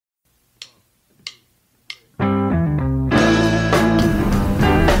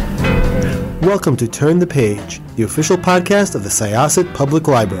Welcome to Turn the Page, the official podcast of the Syosset Public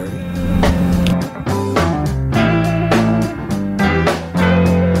Library.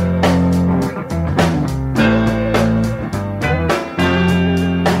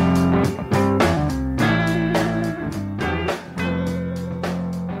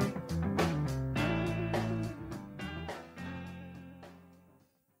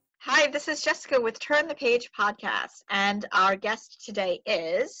 Hi, this is Jessica with Turn the Page podcast, and our guest today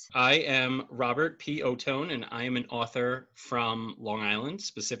is... I am Robert P. Ottone, and I am an author from Long Island,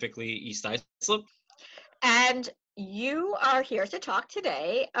 specifically East Islip. And you are here to talk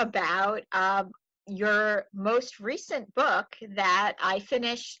today about your most recent book that I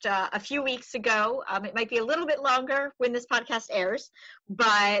finished a few weeks ago. It might be a little bit longer when this podcast airs,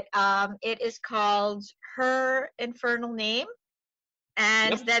 but it is called Her Infernal Name.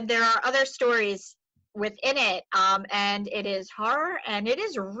 And Yep. then there are other stories within it, and it is horror, and it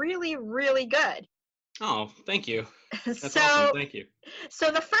is really, really good. Oh, thank you. That's So, awesome. Thank you.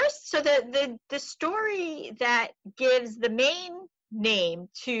 so the story that gives the main name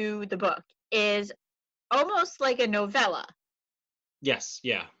to the book is almost like a novella. Yes,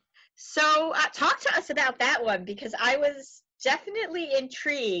 yeah. So talk to us about that one, because I was definitely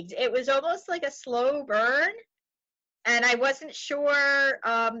intrigued. It was almost like a slow burn. And I wasn't sure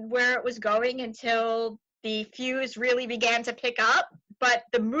where it was going until the fuse really began to pick up, but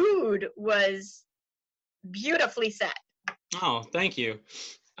the mood was beautifully set. Oh, thank you.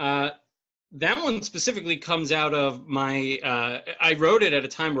 That one specifically comes out of my, I wrote it at a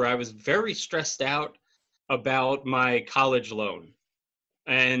time where I was very stressed out about my college loan.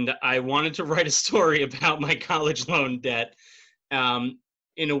 And I wanted to write a story about my college loan debt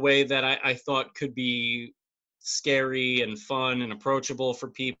in a way that I thought could be scary and fun and approachable for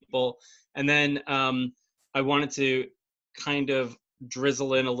people. And then I wanted to kind of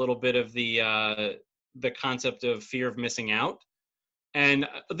drizzle in a little bit of the concept of fear of missing out. And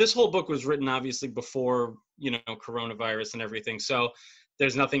this whole book was written obviously before, coronavirus and everything. So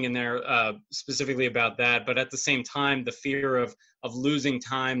there's nothing in there specifically about that. But at the same time, the fear of losing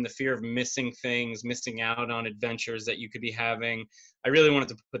time, the fear of missing things, missing out on adventures that you could be having, I really wanted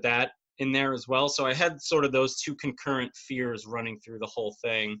to put that in there as well. So I had sort of those two concurrent fears running through the whole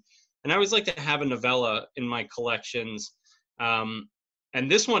thing. And I always like to have a novella in my collections. And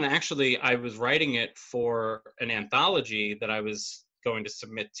this one, actually, I was writing it for an anthology that I was going to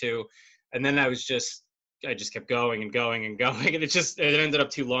submit to. And then I just kept going and going and going. And it ended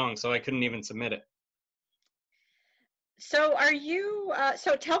up too long, so I couldn't even submit it. So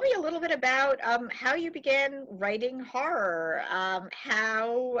so tell me a little bit about how you began writing horror.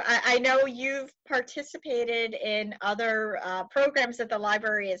 I know you've participated in other programs that the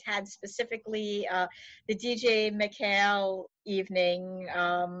library has had, specifically the DJ McHale evening,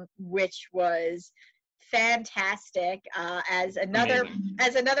 which was fantastic. As another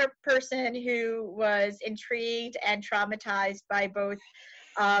person who was intrigued and traumatized by both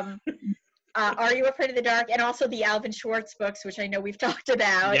Are You Afraid of the Dark and also the Alvin Schwartz books, which I know we've talked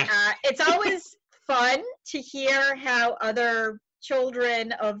about. Yeah. It's always fun to hear how other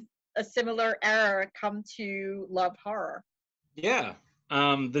children of a similar era come to love horror. Yeah.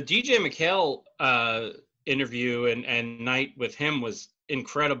 The DJ McHale interview and night with him was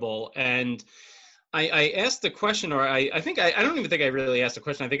incredible. And I asked the question, or I don't even think I really asked a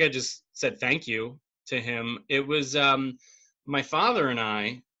question. I think I just said thank you to him. It was my father and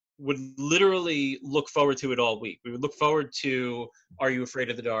I would literally look forward to it all week. We would look forward to Are You Afraid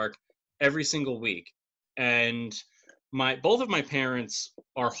of the Dark every single week. And both of my parents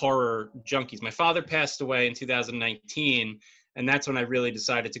are horror junkies. My father passed away in 2019, and that's when I really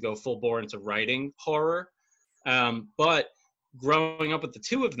decided to go full bore into writing horror. But growing up with the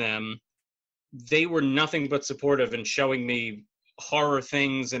two of them, they were nothing but supportive and showing me horror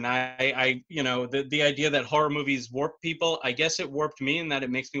things. And the idea that horror movies warp people, I guess it warped me in that it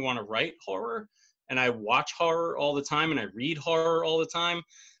makes me want to write horror. And I watch horror all the time and I read horror all the time.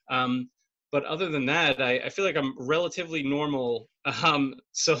 But other than that, I feel like I'm relatively normal.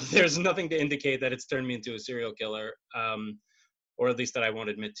 So there's nothing to indicate that it's turned me into a serial killer, or at least that I won't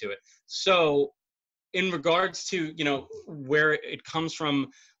admit to it. So in regards to, where it comes from,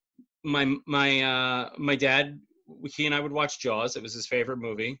 my dad, he and I would watch Jaws. It was his favorite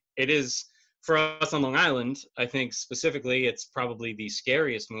movie. It is, for us on Long Island, I think specifically, it's probably the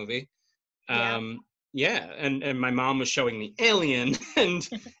scariest movie. Yeah. And my mom was showing me Alien and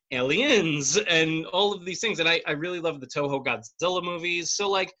Aliens and all of these things. And I really love the Toho Godzilla movies.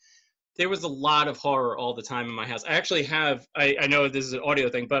 So there was a lot of horror all the time in my house. I actually have, I know this is an audio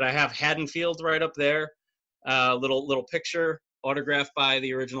thing, but I have Haddonfield right up there, little picture autographed by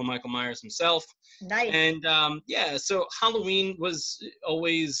the original Michael Myers himself. Nice. And yeah, so Halloween was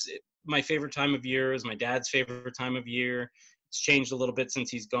always my favorite time of year. It was my dad's favorite time of year. It's changed a little bit since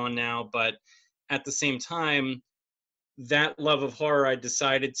he's gone now, but at the same time, that love of horror, I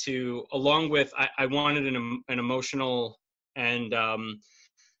decided to, along with, I wanted an emotional and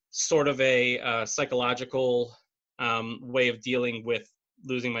sort of a psychological way of dealing with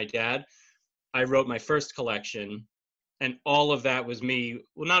losing my dad. I wrote my first collection, and all of that was me.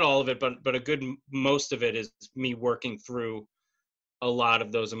 Well, not all of it, but a good most of it is me working through a lot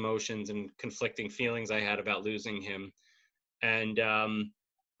of those emotions and conflicting feelings I had about losing him. And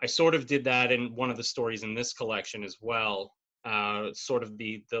I sort of did that in one of the stories in this collection as well. Sort of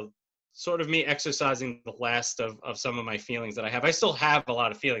the sort of me exercising the last of some of my feelings that I have. I still have a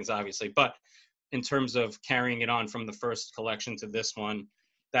lot of feelings, obviously, but in terms of carrying it on from the first collection to this one,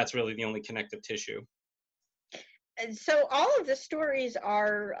 that's really the only connective tissue. And so all of the stories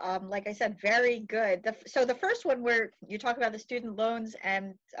are, like I said, very good. So the first one, where you talk about the student loans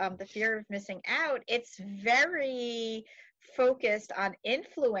and the fear of missing out, it's very focused on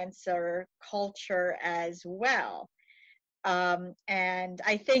influencer culture as well. And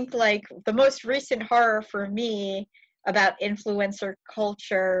I think like the most recent horror for me about influencer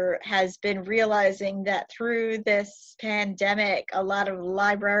culture has been realizing that through this pandemic, a lot of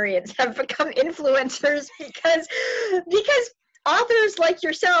librarians have become influencers because authors like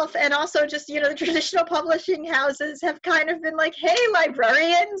yourself, and also just, you know, the traditional publishing houses have kind of been like, hey,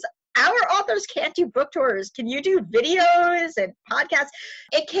 librarians, our authors can't do book tours. Can you do videos and podcasts?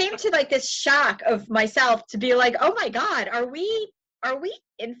 It came to like this shock of myself to be like, oh my God, are we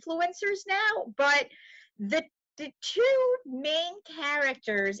influencers now? But the two main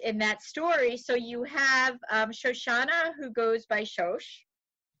characters in that story, so you have Shoshana, who goes by Shosh,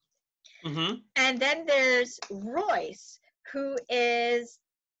 and then there's Royce, who is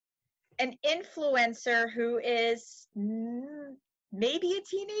an influencer who is maybe a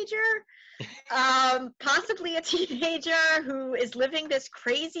teenager, possibly a teenager who is living this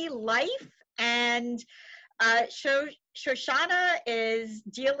crazy life. And Shoshana is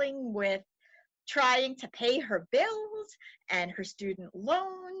dealing with trying to pay her bills and her student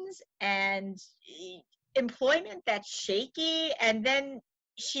loans and employment that's shaky. And then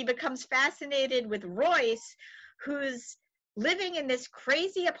she becomes fascinated with Royce, who's living in this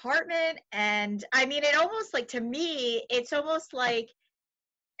crazy apartment. And I mean, it almost like, to me, it's almost like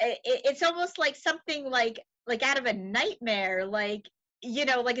something like out of a nightmare. Like, you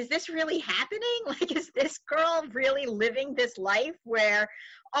know, like, is this really happening? Like, is this girl really living this life where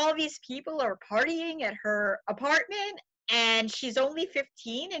all these people are partying at her apartment and she's only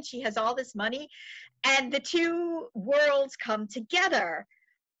 15 and she has all this money, and the two worlds come together,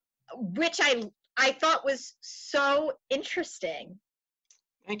 which I thought was so interesting.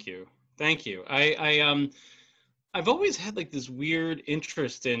 Thank you. I've always had like this weird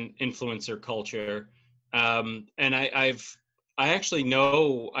interest in influencer culture, and I actually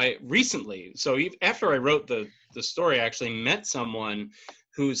know recently. So after I wrote the story, I actually met someone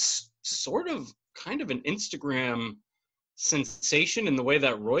who's sort of kind of an Instagram sensation in the way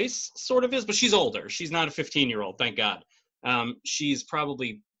that Royce sort of is, but she's older. She's not a 15-year-old, thank God. She's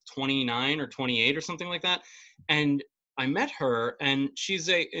probably 29 or 28 or something like that. And I met her, and she's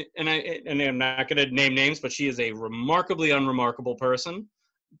and I'm not going to name names, but she is a remarkably unremarkable person.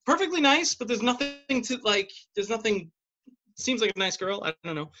 Perfectly nice, but there's nothing, seems like a nice girl. I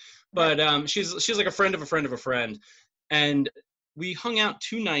don't know. But she's like a friend of a friend of a friend. And we hung out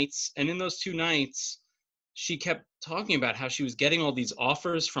 2 nights, and in those 2 nights, she kept talking about how she was getting all these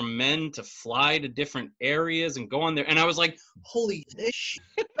offers from men to fly to different areas and go on there. And I was like, holy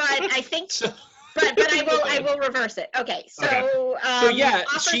shit. But I think, but I will reverse it. Okay. So yeah,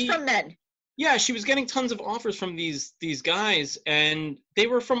 offers from men. Yeah, she was getting tons of offers from these guys, and they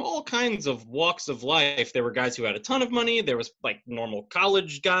were from all kinds of walks of life. There were guys who had a ton of money. There was like normal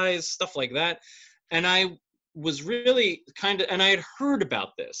college guys, stuff like that. And I was really and I had heard about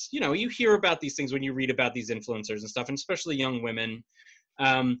this. You know, you hear about these things when you read about these influencers and stuff, and especially young women.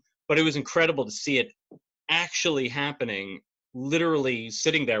 But it was incredible to see it actually happening, literally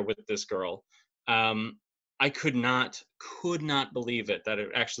sitting there with this girl. I could not believe it, that it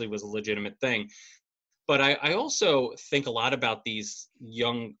actually was a legitimate thing. But I also think a lot about these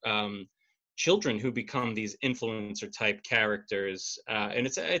young children who become these influencer type characters. And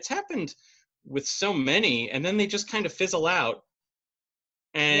it's happened with so many, and then they just kind of fizzle out,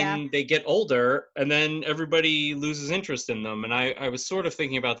 and they get older, and then everybody loses interest in them. And I was sort of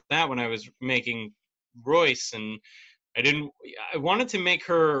thinking about that when I was making Royce, and I wanted to make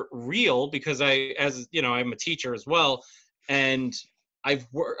her real because I'm a teacher as well. And I've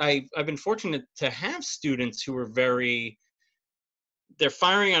been fortunate to have students who are they're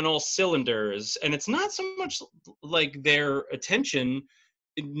firing on all cylinders, and it's not so much like their attention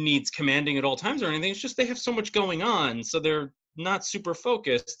needs commanding at all times or anything. It's just they have so much going on, so they're not super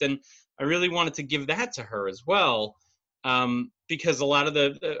focused. And I really wanted to give that to her as well, because a lot of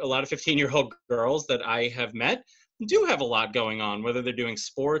 15-year-old girls that I have met do have a lot going on, whether they're doing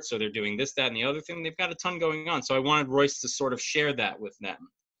sports or they're doing this, that, and the other thing. They've got a ton going on. So I wanted Royce to sort of share that with them.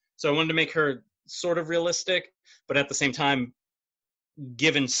 So I wanted to make her sort of realistic, but at the same time,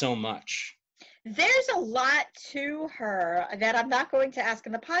 given so much. There's a lot to her that I'm not going to ask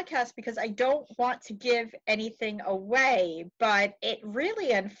in the podcast because I don't want to give anything away, but it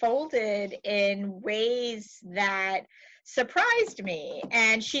really unfolded in ways that surprised me.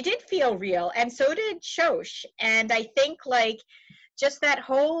 And she did feel real, and so did Shosh. And I think like just that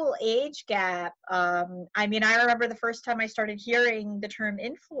whole age gap. I mean, I remember the first time I started hearing the term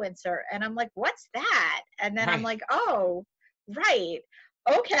influencer, and I'm like, what's that? And then I'm like, oh, right.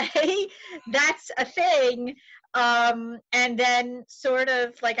 Okay, that's a thing. And then sort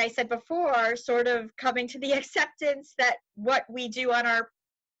of, like I said before, sort of coming to the acceptance that what we do on our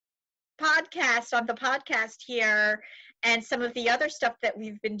podcast, on the podcast here, and some of the other stuff that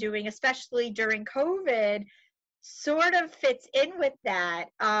we've been doing, especially during COVID, sort of fits in with that.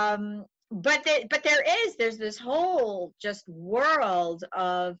 But there's this whole just world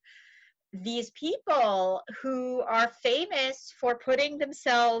of these people who are famous for putting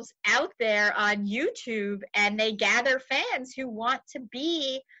themselves out there on YouTube, and they gather fans who want to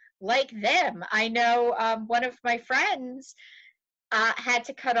be like them. I know one of my friends had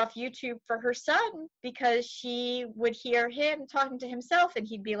to cut off YouTube for her son because she would hear him talking to himself, and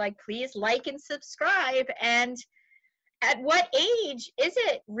he'd be like, please like and subscribe. And at what age is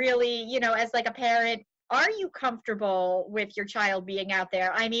it really, you know, as like a parent, are you comfortable with your child being out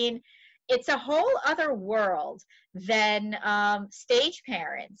there? I mean, it's a whole other world than stage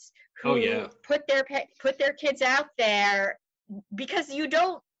parents who put their kids out there, because you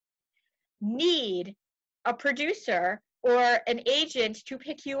don't need a producer or an agent to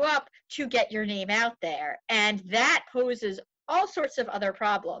pick you up to get your name out there. And that poses all sorts of other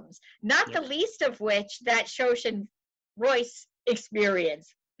problems, not the least of which that Shosh and Royce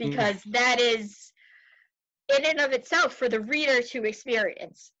experience, because that is in and of itself for the reader to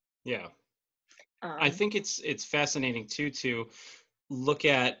experience. Yeah. I think it's fascinating too to look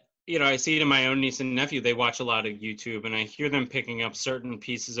at, you know, I see it in my own niece and nephew. They watch a lot of YouTube, and I hear them picking up certain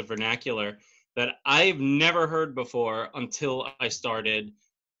pieces of vernacular that I've never heard before until I started,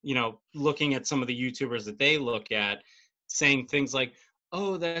 you know, looking at some of the YouTubers that they look at, saying things like,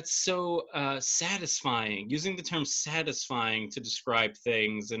 oh, that's so satisfying, using the term satisfying to describe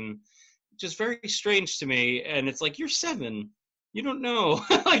things, and just very strange to me. And it's like, you're 7. You don't know.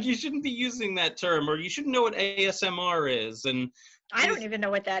 Like, you shouldn't be using that term, or you shouldn't know what ASMR is. And I don't even know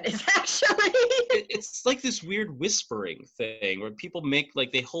what that is, actually. It's like this weird whispering thing where people make,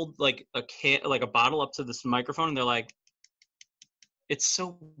 like, they hold like a bottle up to this microphone, and they're like, it's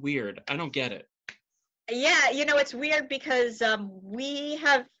so weird. I don't get it. Yeah, you know, it's weird because we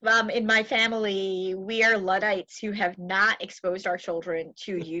have, in my family, we are Luddites who have not exposed our children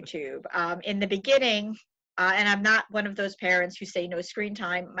to YouTube. In the beginning, and I'm not one of those parents who say no screen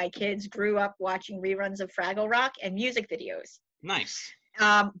time, my kids grew up watching reruns of Fraggle Rock and music videos. Nice.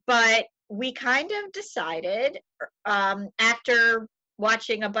 But we kind of decided after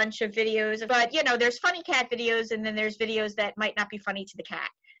watching a bunch of videos, but, you know, there's funny cat videos, and then there's videos that might not be funny to the cat.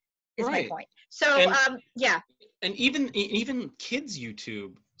 Is my point. So, yeah. And even kids'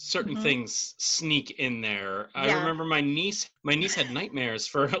 YouTube, certain things sneak in there. I remember my niece had nightmares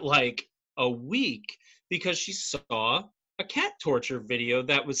for like a week because she saw a cat torture video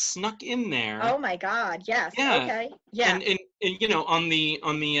that was snuck in there. Oh my God! Yes. Yeah. Okay. Yeah. And you know, on the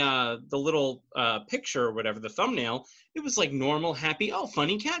little picture or whatever, the thumbnail, it was like normal, happy,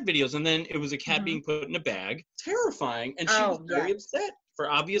 funny cat videos, and then it was a cat being put in a bag, terrifying, and she was very upset. For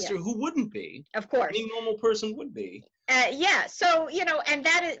obvious, or who wouldn't be? Of course. Any normal person would be. Yeah, so, you know, and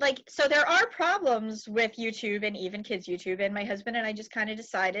that is like, so there are problems with YouTube and even kids' YouTube, and my husband and I just kind of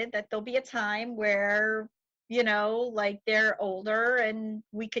decided that there'll be a time where, you know, like they're older and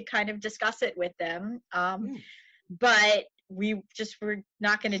we could kind of discuss it with them. But we just were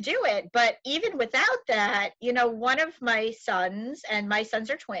not going to do it. But even without that, you know, one of my sons, and my sons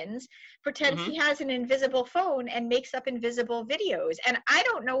are twins, pretends he has an invisible phone and makes up invisible videos. And I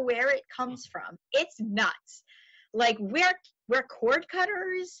don't know where it comes from. It's nuts. Like, we're cord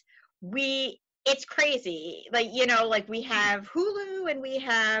cutters. It's crazy. Like, you know, like we have Hulu and we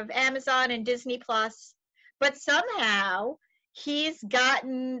have Amazon and Disney Plus, but somehow he's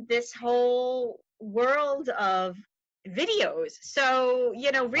gotten this whole world of videos. So,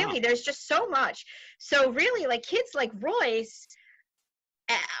 really, there's just so much. So really, like, kids like Royce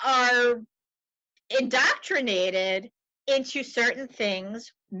are indoctrinated into certain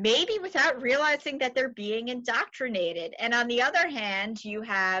things, maybe without realizing that they're being indoctrinated. And on the other hand, you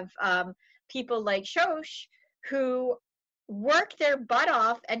have people like Shosh who work their butt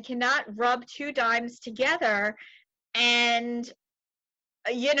off and cannot rub two dimes together, and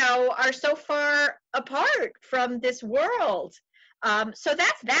are so far apart from this world. So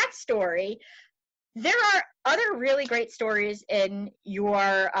that's that story. There are other really great stories in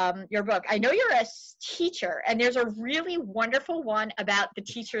your book. I know you're a teacher, and there's a really wonderful one about the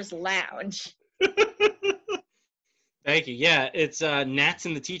teacher's lounge. Thank you. Yeah, it's Gnats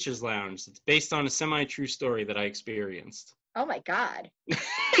in the Teacher's Lounge. It's based on a semi-true story that I experienced. Oh my God.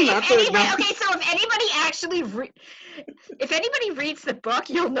 Okay, so if anybody reads the book,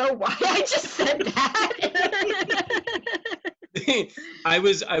 you'll know why I just said that. I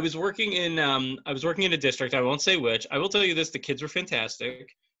was working in a district. I won't say which. I will tell you this: the kids were fantastic.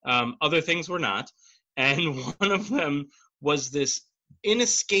 Other things were not, and one of them was this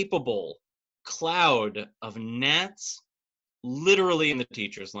inescapable cloud of gnats, literally in the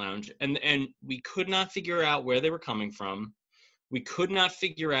teacher's lounge, and we could not figure out where they were coming from. We could not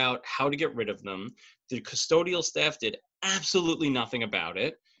figure out how to get rid of them. The custodial staff did absolutely nothing about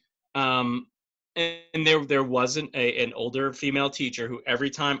it. And there wasn't an older female teacher who, every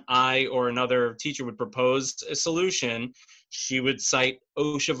time I or another teacher would propose a solution, she would cite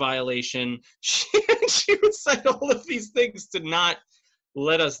OSHA violation. She would cite all of these things to not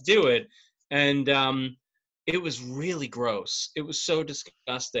let us do it. And it was really gross. It was so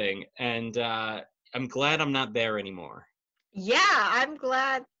disgusting. And I'm glad I'm not there anymore. Yeah, I'm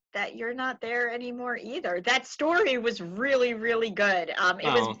glad that you're not there anymore either. That story was really, really good. It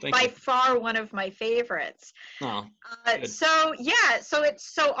was by far one of my favorites. So all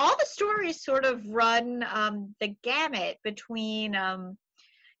the stories sort of run the gamut between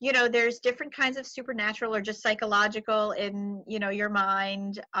there's different kinds of supernatural or just psychological in your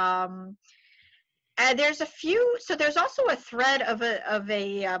mind. And there's a few. So there's also a thread of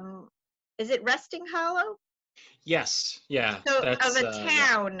a is it Resting Hollow? Yes, yeah. So of a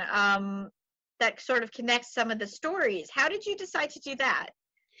town that sort of connects some of the stories. How did you decide to do that?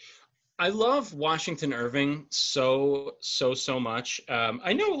 I love Washington Irving so much.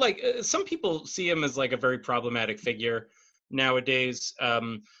 I know, like, some people see him as like a very problematic figure nowadays. But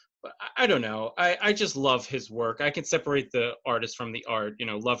I don't know. I just love his work. I can separate the artist from the art.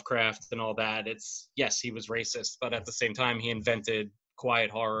 Lovecraft and all that. Yes, he was racist, but at the same time, he invented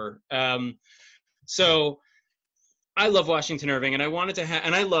quiet horror. So I love Washington Irving, and I wanted to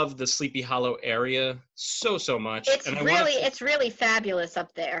and I love the Sleepy Hollow area so much. It's really fabulous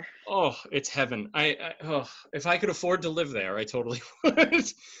up there. Oh, it's heaven. If I could afford to live there, I totally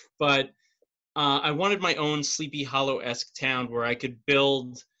would. But I wanted my own Sleepy Hollow-esque town where I could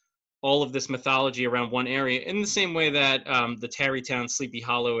build all of this mythology around one area, in the same way that the Tarrytown Sleepy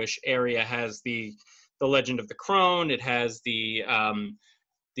Hollow-ish area has the legend of the crone. It has the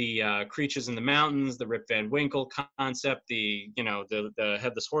creatures in the mountains, the Rip Van Winkle concept, the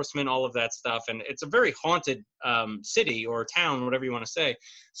headless horseman, all of that stuff. And it's a very haunted city or town, whatever you want to say.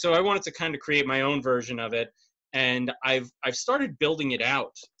 So I wanted to kind of create my own version of it. And I've started building it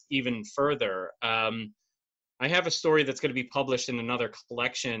out even further. I have a story that's going to be published in another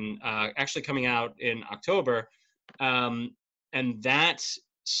collection, actually coming out in October. And that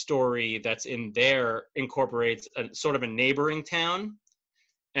story that's in there incorporates a sort of a neighboring town.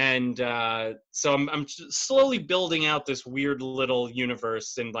 And so I'm slowly building out this weird little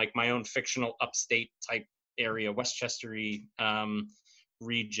universe in like my own fictional upstate type area, Westchester-y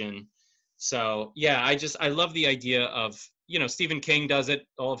region. So yeah, I love the idea of, Stephen King does it.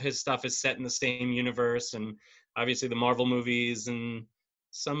 All of his stuff is set in the same universe, and obviously the Marvel movies and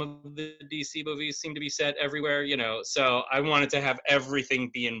some of the DC movies seem to be set everywhere, So I wanted to have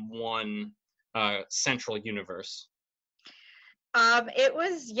everything be in one central universe. It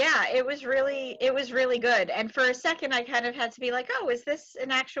was really good. And for a second I kind of had to be like, oh, is this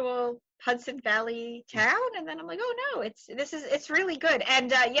an actual Hudson Valley town? And then I'm like, oh no, it's really good.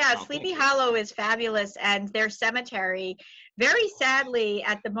 And Sleepy Hollow is fabulous, and their cemetery, very sadly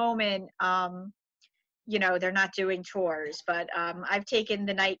at the moment, they're not doing tours, but I've taken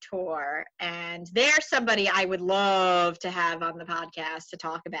the night tour, and they're somebody I would love to have on the podcast to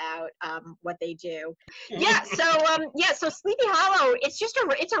talk about what they do. So Sleepy Hollow,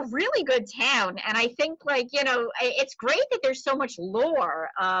 it's a really good town, and I think it's great that there's so much lore,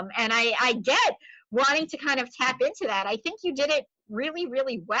 and I get wanting to kind of tap into that. I think you did it really,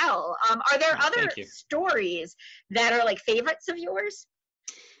 really well. Are there other stories that are like favorites of yours?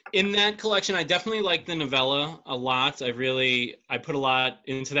 In that collection, I definitely like the novella a lot. I put a lot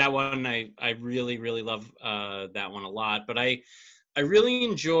into that one. I really, really love that one a lot. But I really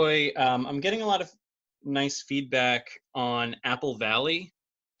enjoy, I'm getting a lot of nice feedback on Apple Valley.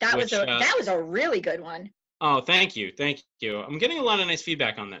 That was a really good one. Oh, thank you. Thank you. I'm getting a lot of nice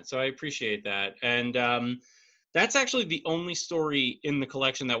feedback on that, so I appreciate that. And that's actually the only story in the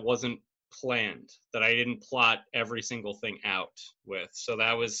collection that wasn't planned, that I didn't plot every single thing out with. So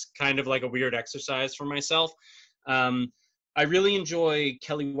that was kind of like a weird exercise for myself. I really enjoy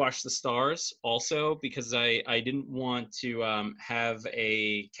Kelly Watch the Stars also, because I didn't want to have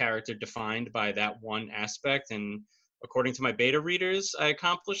a character defined by that one aspect. And according to my beta readers, I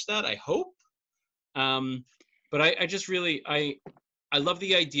accomplished that, I hope. But I just really, I love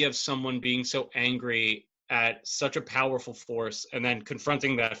the idea of someone being so angry at such a powerful force and then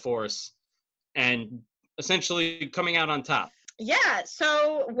confronting that force and essentially coming out on top. Yeah.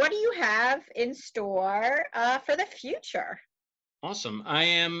 So what do you have in store for the future? Awesome. I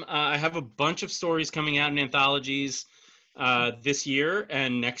have a bunch of stories coming out in anthologies this year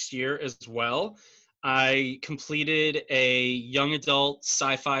and next year as well. I completed a young adult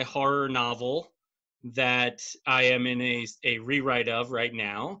sci-fi horror novel that I am in a rewrite of right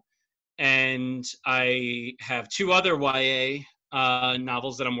now. And I have 2 other YA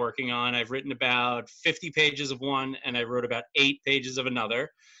novels that I'm working on. I've written about 50 pages of one, and I wrote about 8 pages of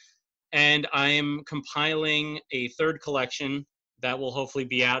another. And I am compiling a 3rd collection that will hopefully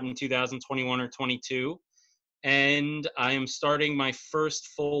be out in 2021 or 22. And I am starting my first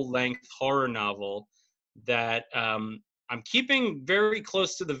full-length horror novel that I'm keeping very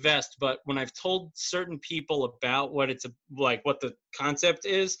close to the vest, but when I've told certain people about what it's like, what the concept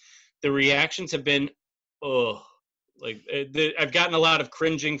is, the reactions have been, oh, like I've gotten a lot of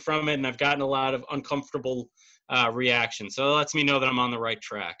cringing from it, and I've gotten a lot of uncomfortable reactions. So it lets me know that I'm on the right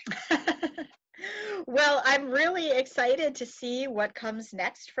track. Well, I'm really excited to see what comes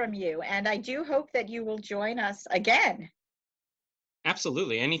next from you, and I do hope that you will join us again.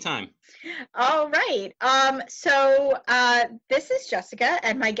 Absolutely, anytime. All right. So this is Jessica,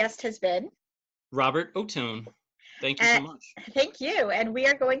 and my guest has been Robert Ottone. Thank you so much. Thank you. And we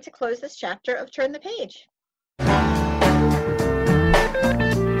are going to close this chapter of Turn the Page.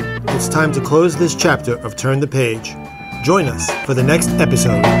 It's time to close this chapter of Turn the Page. Join us for the next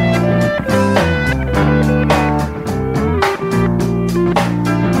episode.